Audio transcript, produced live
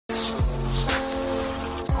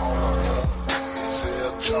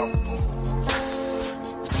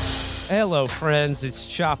Hello, friends. It's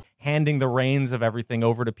Chapo, handing the reins of everything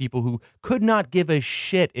over to people who could not give a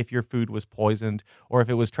shit if your food was poisoned or if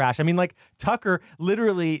it was trash. I mean, like, Tucker,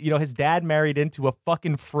 literally, his dad married into a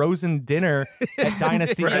fucking frozen dinner at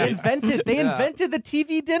Dynasty. Right. They invented the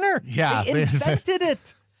TV dinner. Yeah. They invented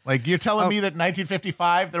it. Like, you're telling me that in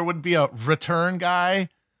 1955 there wouldn't be a return guy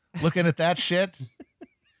looking at that shit?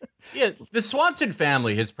 Yeah, the Swanson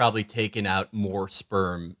family has probably taken out more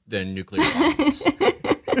sperm than nuclear bombs.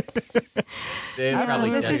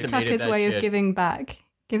 This is Tucker's way of giving back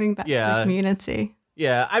to the community.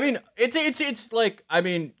 Yeah, I mean, it's like,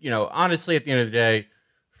 honestly, at the end of the day,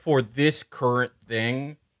 for this current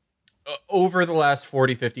thing, over the last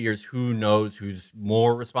 40, 50 years, who knows who's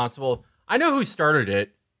more responsible? I know who started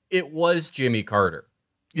it. It was Jimmy Carter.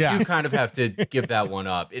 Yeah. You kind of have to give that one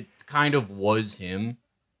up. It kind of was him.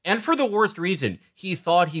 And for the worst reason, he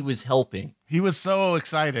thought he was helping. He was so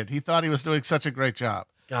excited. He thought he was doing such a great job.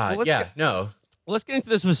 God, Let's get into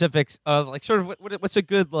the specifics of what's a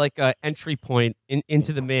good entry point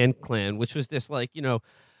into the Man Clan, which was this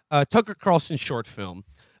Tucker Carlson short film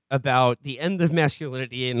about the end of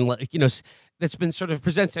masculinity and that's been sort of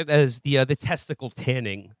presented as the testicle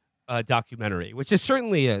tanning documentary, which it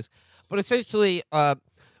certainly is. But essentially,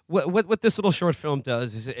 what this little short film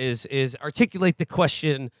does is articulate the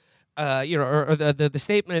question, or the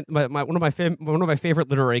statement. One of my favorite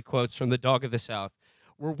literary quotes from The Dog of the South: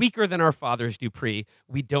 "We're weaker than our fathers, Dupree.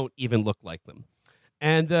 We don't even look like them."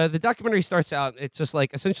 And the documentary starts out. It's just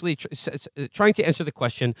essentially trying to answer the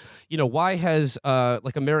question. Why has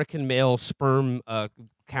American male sperm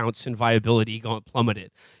counts and viability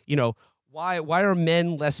plummeted? Why are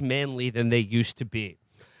men less manly than they used to be?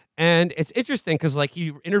 And it's interesting because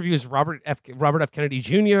he interviews Robert F. Kennedy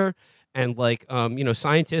Jr. and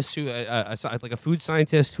scientists who a food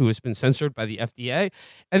scientist who has been censored by the FDA.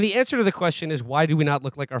 And the answer to the question is, why do we not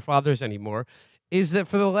look like our fathers anymore? Is that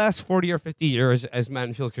for the last 40 or 50 years, as Matt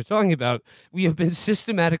and Felix are talking about, we have been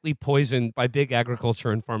systematically poisoned by big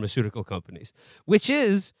agriculture and pharmaceutical companies, which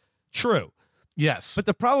is true. Yes. But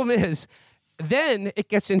the problem is, then it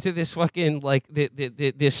gets into this fucking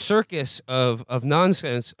this circus of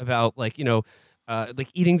nonsense about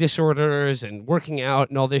eating disorders and working out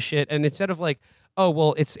and all this shit. And instead of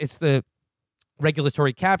it's the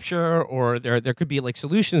regulatory capture or there could be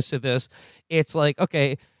solutions to this, it's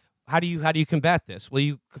okay, how do you combat this? Well,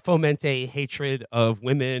 you foment a hatred of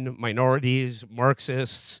women, minorities,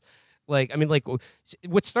 Marxists.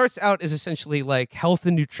 What starts out as essentially health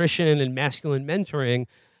and nutrition and masculine mentoring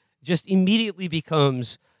just immediately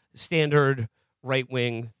becomes standard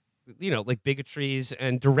right-wing, bigotries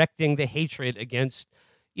and directing the hatred against,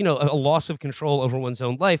 a loss of control over one's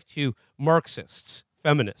own life to Marxists,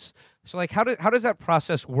 feminists. So how does that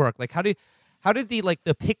process work? How did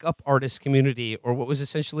the pickup artist community, or what was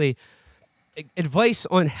essentially advice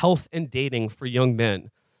on health and dating for young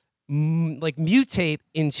men, mutate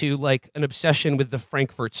into an obsession with the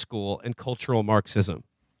Frankfurt School and cultural Marxism?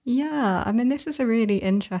 Yeah, I mean, this is a really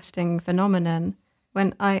interesting phenomenon.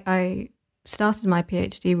 When I started my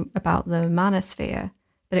PhD about the manosphere,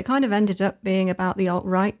 but it kind of ended up being about the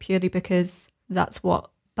alt-right purely because that's what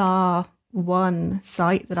bar one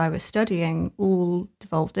site that I was studying all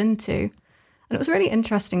devolved into. And it was a really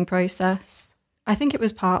interesting process. I think it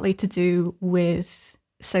was partly to do with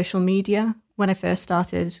social media. When I first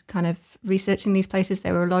started kind of researching these places,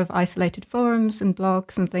 there were a lot of isolated forums and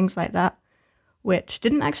blogs and things like that, which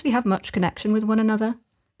didn't actually have much connection with one another.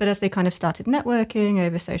 But as they kind of started networking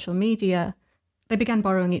over social media, they began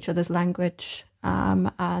borrowing each other's language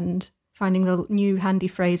and finding the new handy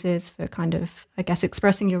phrases for kind of, I guess,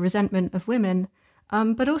 expressing your resentment of women,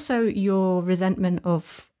 but also your resentment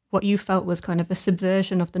of what you felt was kind of a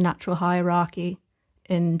subversion of the natural hierarchy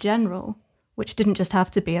in general, which didn't just have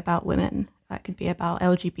to be about women. It could be about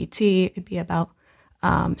LGBT, it could be about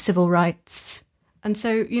civil rights. And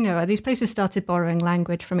so, these places started borrowing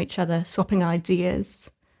language from each other, swapping ideas.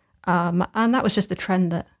 And that was just the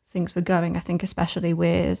trend that things were going, I think, especially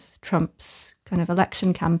with Trump's kind of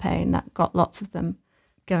election campaign that got lots of them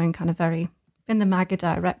going kind of very in the MAGA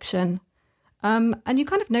direction. And you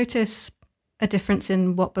kind of notice a difference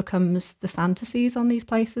in what becomes the fantasies on these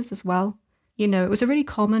places as well. It was a really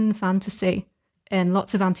common fantasy in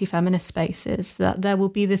lots of anti-feminist spaces that there will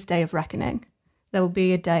be this day of reckoning. There will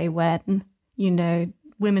be a day when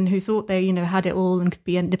women who thought they, had it all and could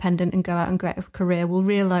be independent and go out and get a career will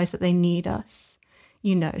realize that they need us.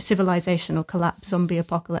 Civilization will collapse, zombie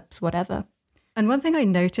apocalypse, whatever. And one thing I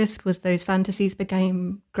noticed was those fantasies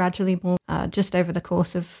became gradually more, just over the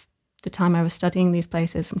course of the time I was studying these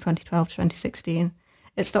places from 2012 to 2016,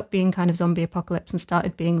 it stopped being kind of zombie apocalypse and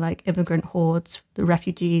started being like immigrant hordes, the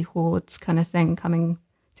refugee hordes kind of thing coming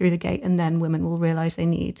through the gate, and then women will realize they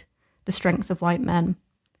need the strength of white men.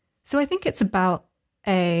 So I think it's about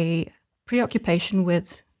a preoccupation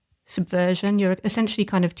with subversion. You're essentially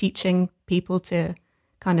kind of teaching people to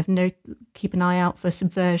kind of keep an eye out for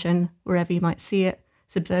subversion wherever you might see it,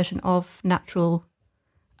 subversion of natural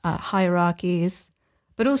hierarchies,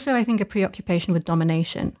 but also I think a preoccupation with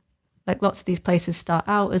domination. Like lots of these places start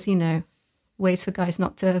out as, ways for guys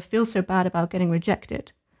not to feel so bad about getting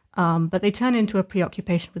rejected. But they turn into a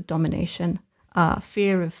preoccupation with domination,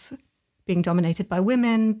 fear of being dominated by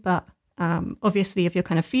women. But obviously, if you're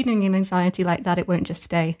kind of feeding an anxiety like that, it won't just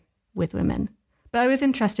stay with women. But I was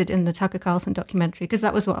interested in the Tucker Carlson documentary because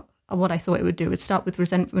that was what I thought it would do. It would start with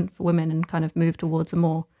resentment for women and kind of move towards a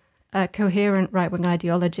more coherent right-wing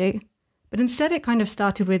ideology. But instead, it kind of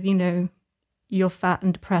started with, you're fat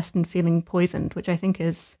and depressed and feeling poisoned, which I think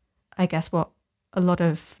is, I guess, what a lot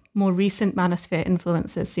of more recent manosphere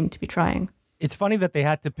influencers seem to be trying. It's funny that they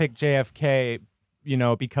had to pick JFK,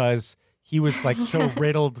 because he was like so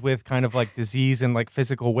riddled with kind of like disease and like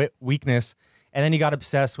physical weakness. And then he got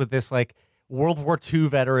obsessed with this like World War II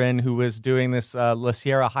veteran who was doing this La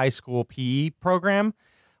Sierra High School PE program,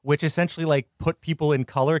 which essentially like put people in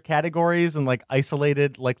color categories and like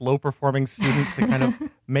isolated like low performing students to kind of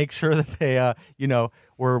make sure that they,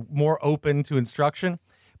 were more open to instruction.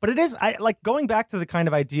 But it is going back to the kind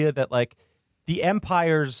of idea that like the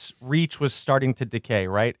empire's reach was starting to decay,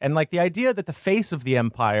 right? And like the idea that the face of the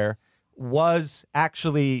empire was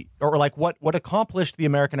actually, or like what accomplished the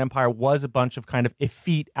American empire was a bunch of kind of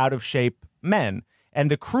effete, out of shape men. And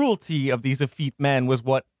the cruelty of these effete men was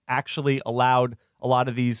what actually allowed a lot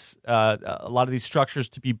of these structures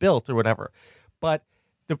to be built or whatever. But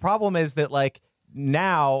the problem is that like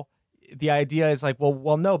now the idea is like,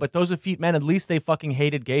 well, no, but those effete men, at least they fucking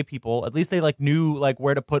hated gay people. At least they like knew like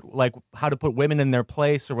where to put, like how to put women in their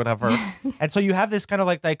place or whatever. And so you have this kind of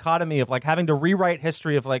like dichotomy of like having to rewrite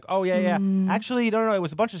history of like, oh yeah. Actually, no, it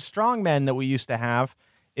was a bunch of strong men that we used to have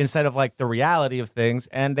instead of like the reality of things.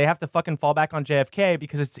 And they have to fucking fall back on JFK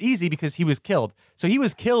because it's easy because he was killed. So he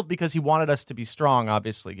was killed because he wanted us to be strong,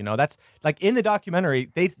 obviously. That's like in the documentary,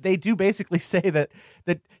 they do basically say that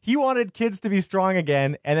he wanted kids to be strong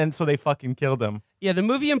again. And then so they fucking killed him. Yeah, the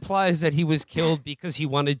movie implies that he was killed because he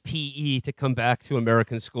wanted PE to come back to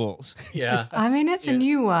American schools. Yeah. I mean, it's a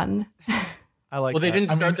new one. I like Well, that. they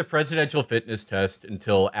didn't start the presidential fitness test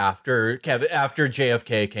until after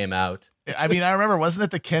JFK came out. I mean, I remember, wasn't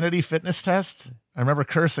it the Kennedy fitness test? I remember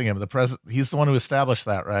cursing him. He's the one who established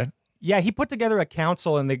that, right? Yeah, he put together a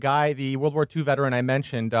council, and the World War II veteran I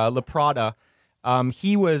mentioned, LaPrada,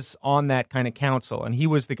 he was on that kind of council, and he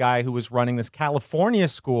was the guy who was running this California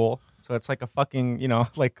school. So it's like a fucking,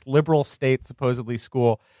 like liberal state, supposedly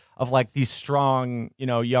school of like these strong,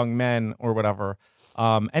 young men or whatever.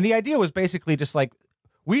 And the idea was basically just like,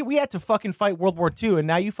 we had to fucking fight World War II, and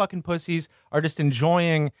now you fucking pussies are just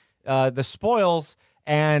enjoying the spoils,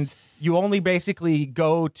 and you only basically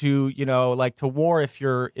go to like to war if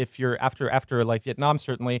you're after like Vietnam,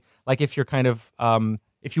 certainly, like if you're kind of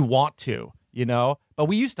if you want to, but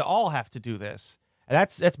we used to all have to do this, and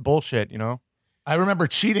that's bullshit. I remember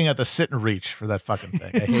cheating at the sit and reach for that fucking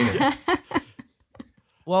thing. I hated it.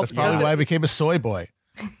 Well, That's probably why I became a soy boy.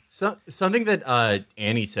 So something that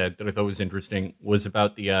Annie said that I thought was interesting was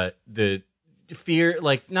about the fear,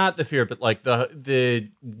 like not the fear, but like the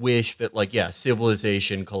wish that like, yeah,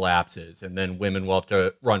 civilization collapses and then women will have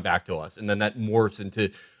to run back to us. And then that morphs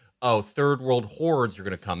into, third world hordes are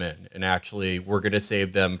going to come in and actually we're going to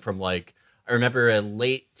save them from like, I remember a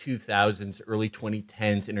late 2000s, early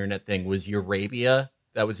 2010s internet thing was Eurabia.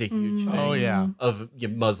 That was a huge thing. Oh, yeah. Of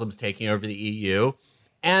Muslims taking over the EU.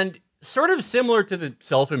 And sort of similar to the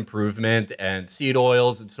self-improvement and seed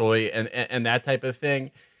oils and soy and that type of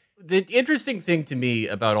thing. The interesting thing to me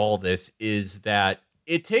about all this is that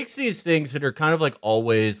it takes these things that are kind of like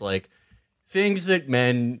always like things that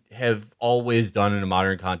men have always done in a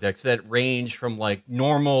modern context that range from like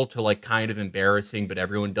normal to like kind of embarrassing, but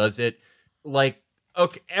everyone does it. Like,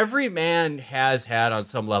 okay, every man has had on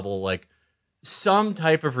some level like some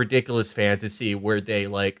type of ridiculous fantasy where they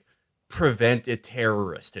like prevent a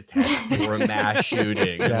terrorist attack or a mass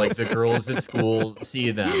shooting and like the girls at school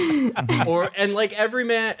see them and like every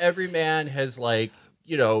man has like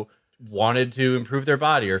wanted to improve their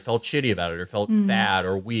body or felt shitty about it or felt fat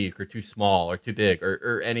or weak or too small or too big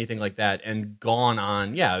or anything like that and gone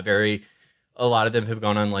on a lot of them have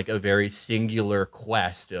gone on like a very singular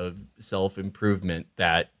quest of self-improvement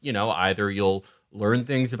that either you'll learn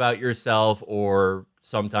things about yourself or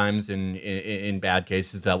sometimes in bad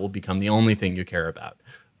cases that will become the only thing you care about.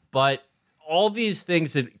 But all these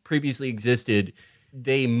things that previously existed,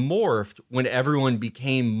 they morphed when everyone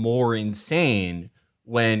became more insane,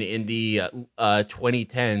 when in the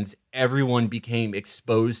 2010s, everyone became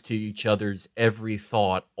exposed to each other's every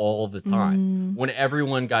thought all the time. When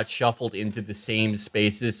everyone got shuffled into the same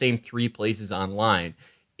spaces, same 3 places online.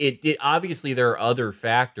 It did, obviously there are other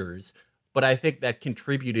factors, but I think that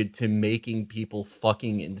contributed to making people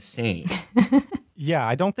fucking insane. Yeah,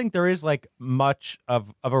 I don't think there is like much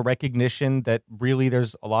of a recognition that really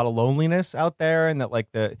there's a lot of loneliness out there, and that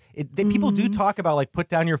like people do talk about like put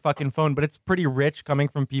down your fucking phone, but it's pretty rich coming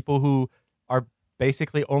from people who are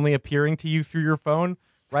basically only appearing to you through your phone,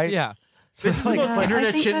 right? Yeah. So this is the most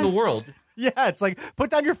internet shit in the world. Yeah, it's like, put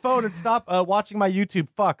down your phone and stop watching my YouTube.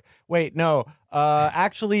 Fuck. Wait, no.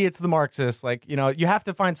 Actually, it's the Marxists. Like, you know, you have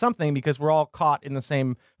to find something because we're all caught in the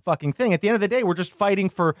same fucking thing. At the end of the day, we're just fighting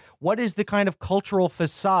for what is the kind of cultural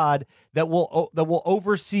facade that will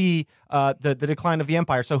oversee the decline of the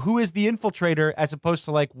empire. So who is the infiltrator as opposed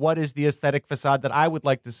to like what is the aesthetic facade that I would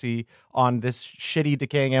like to see on this shitty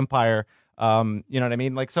decaying empire? You know what I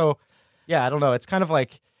mean? Like, so yeah, I don't know. It's kind of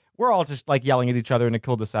like we're all just like yelling at each other in a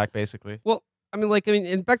cul-de-sac, basically. Well,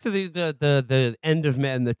 and back to the end of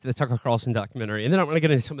men, the Tucker Carlson documentary, and then I'm going to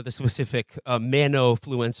get into some of the specific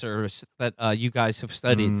manofluencers that you guys have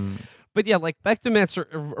studied. But yeah, like back to Matt's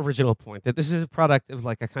original point, that this is a product of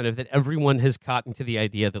like a kind of that everyone has gotten to the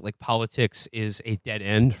idea that like politics is a dead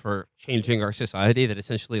end for changing our society, that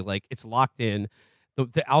essentially like it's locked in,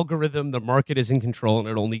 the algorithm, the market is in control,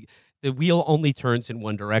 and the wheel only turns in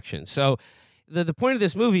one direction. So the point of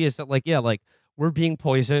this movie is that like, yeah, like we're being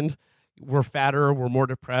poisoned. We're fatter, we're more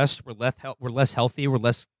depressed, we're less healthy, we're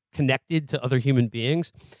less connected to other human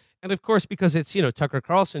beings. And of course, because it's, you know, Tucker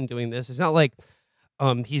Carlson doing this, it's not like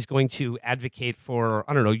he's going to advocate for,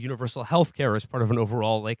 I don't know, universal health care as part of an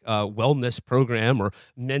overall like wellness program or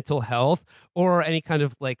mental health or any kind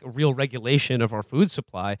of like real regulation of our food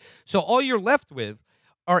supply. So all you're left with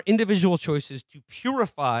are individual choices to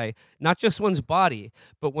purify not just one's body,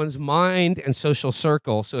 but one's mind and social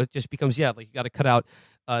circle. So it just becomes, yeah, like you got to cut out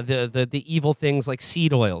the evil things like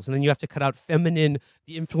seed oils, and then you have to cut out the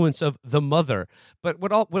influence of the mother. But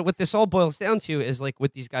what this all boils down to is like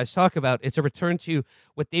what these guys talk about. It's a return to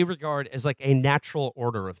what they regard as like a natural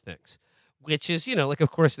order of things, which is, you know, like, of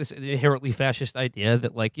course, this inherently fascist idea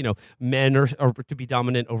that, like, you know, men are to be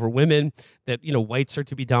dominant over women, that, you know, whites are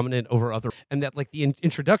to be dominant over other, and that, like, the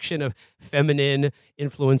introduction of feminine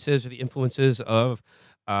influences or the influences of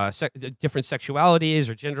different sexualities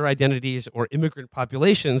or gender identities or immigrant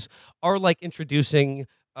populations are like introducing,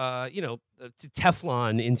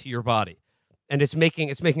 Teflon into your body. And it's making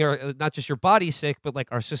our, not just your body sick, but like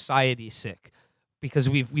our society sick, because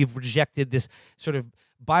we've rejected this sort of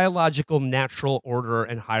biological natural order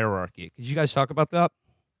and hierarchy. Could you guys talk about that?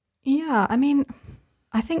 Yeah, I mean,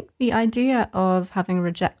 I think the idea of having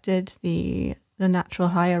rejected the natural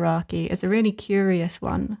hierarchy is a really curious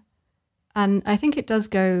one. And I think it does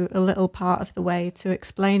go a little part of the way to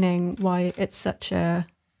explaining why it's such a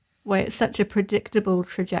predictable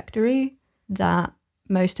trajectory that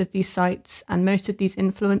most of these sites and most of these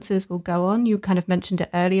influences will go on. You kind of mentioned it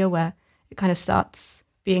earlier, where it kind of starts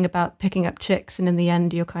being about picking up chicks, and in the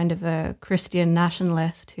end you're kind of a Christian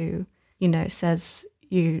nationalist who, you know, says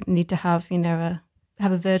you need to have, you know,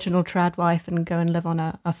 have a virginal trad wife and go and live on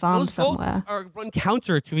a farm somewhere. Those both run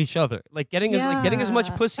counter to each other. Like getting as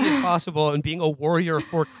much pussy as possible and being a warrior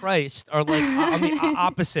for Christ are like on the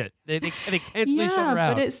opposite. They cancel each other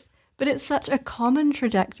out. But it's such a common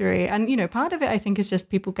trajectory, and you know, part of it I think is just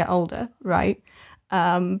people get older, right?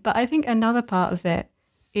 But I think another part of it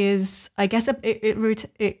is, I guess,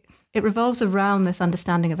 it revolves around this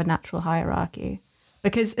understanding of a natural hierarchy,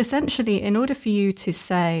 because essentially, in order for you to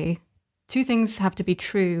say, two things have to be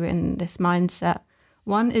true in this mindset.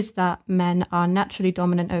 One is that men are naturally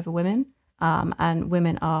dominant over women, and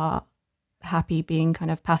women are happy being kind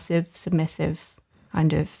of passive, submissive,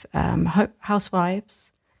 kind of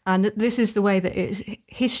housewives. And this is the way that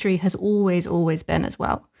history has always been as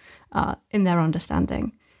well, in their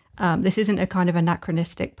understanding. This isn't a kind of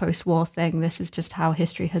anachronistic post-war thing. This is just how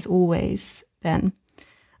history has always been.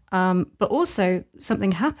 But also,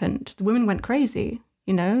 something happened. The women went crazy.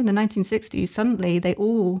 You know, in the 1960s, suddenly they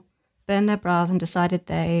all burned their bras and decided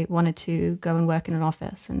they wanted to go and work in an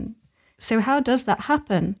office. And so how does that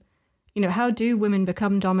happen? You know, how do women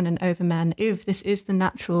become dominant over men if this is the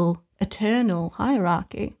natural, eternal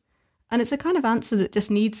hierarchy? And it's a kind of answer that just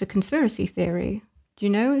needs a conspiracy theory. Do you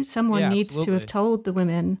know? Someone needs to have told the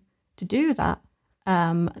women to do that.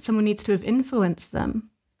 Someone needs to have influenced them.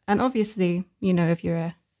 And obviously, if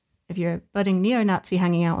you're a budding neo-Nazi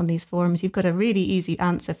hanging out on these forums, you've got a really easy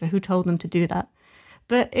answer for who told them to do that.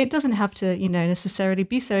 But it doesn't have to, necessarily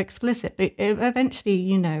be so explicit. But it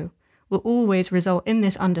eventually, will always result in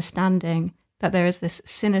this understanding that there is this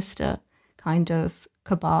sinister kind of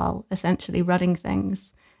cabal essentially running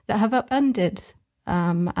things that have upended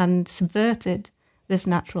and subverted this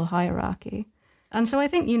natural hierarchy. And so I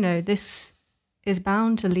think, this is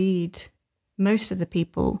bound to lead most of the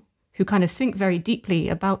people who kind of think very deeply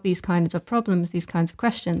about these kinds of problems, these kinds of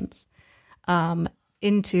questions,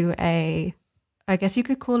 into I guess you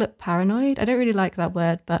could call it paranoid. I don't really like that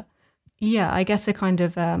word, but yeah, I guess a kind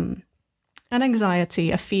of an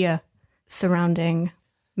anxiety, a fear surrounding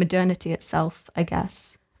modernity itself, I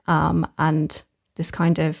guess, and this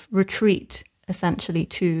kind of retreat essentially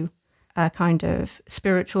to a kind of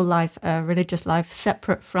spiritual life, a religious life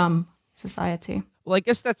separate from society. Well, I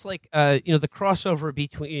guess that's like, the crossover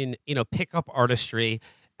between, pickup artistry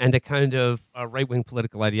and a kind of right-wing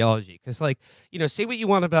political ideology. Because, say what you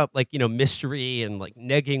want about, mystery and,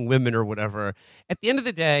 negging women or whatever. At the end of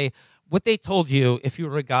the day, what they told you, if you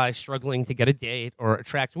were a guy struggling to get a date or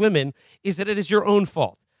attract women, is that it is your own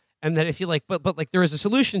fault. And that if you but there is a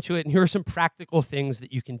solution to it, and here are some practical things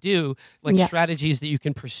that you can do, strategies that you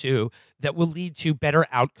can pursue that will lead to better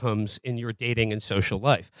outcomes in your dating and social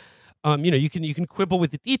life. You can quibble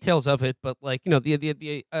with the details of it, but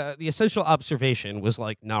the essential observation was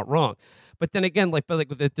not wrong. But then again,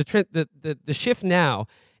 the shift now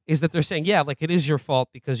is that they're saying, it is your fault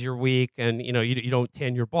because you're weak and you don't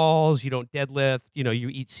tan your balls, you don't deadlift, you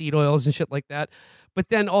eat seed oils and shit like that. But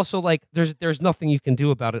then also there's nothing you can do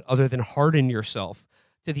about it other than harden yourself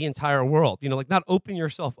to the entire world. Not open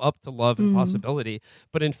yourself up to love and possibility,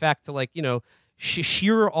 but in fact to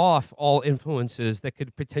shear off all influences that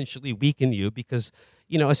could potentially weaken you because,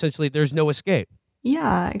 essentially there's no escape.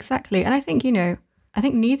 Yeah, exactly. And I think, I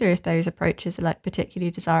think neither of those approaches are particularly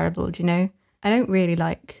desirable, I don't really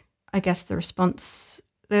like, I guess, the response.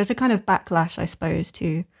 There's a kind of backlash, I suppose,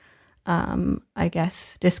 to, I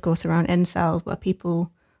guess, discourse around incels where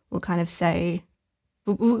people will kind of say,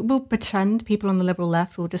 will pretend, people on the liberal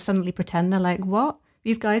left will just suddenly pretend they're like, what?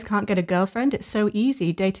 These guys can't get a girlfriend? It's so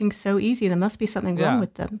easy. Dating's so easy. There must be something wrong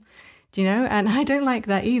with them. Do you know? And I don't like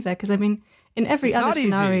that either because, in every other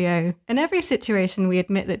scenario, in every situation, we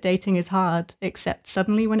admit that dating is hard, except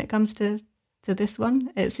suddenly when it comes to this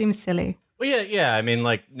one, it seems silly. Well, yeah.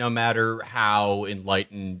 No matter how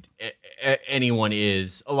enlightened anyone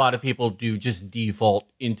is, a lot of people do just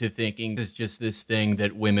default into thinking it's just this thing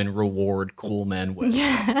that women reward cool men with.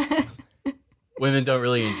 Yeah. Women don't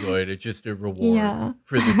really enjoy it. It's just a reward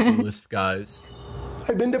for the coolest guys.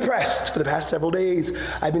 I've been depressed for the past several days.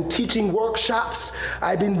 I've been teaching workshops.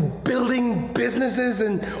 I've been building businesses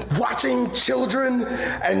and watching children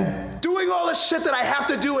and doing all the shit that I have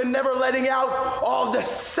to do and never letting out all the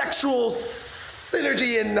sexual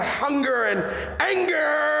synergy and hunger and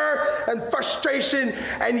anger and frustration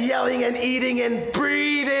and yelling and eating and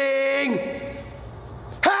breathing.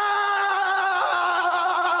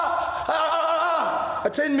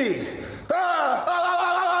 Attend me.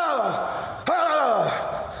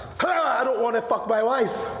 I don't want to fuck my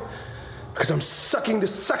wife because I'm sucking the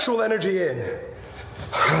sexual energy in.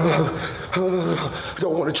 I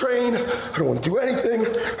don't want to train. I don't want to do anything.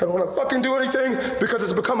 I don't want to fucking do anything because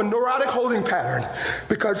it's become a neurotic holding pattern.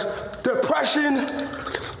 Because depression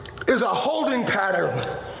is a holding pattern.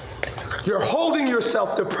 You're holding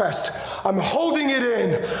yourself depressed. I'm holding it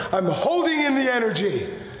in. I'm holding in the energy.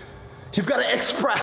 You've got to express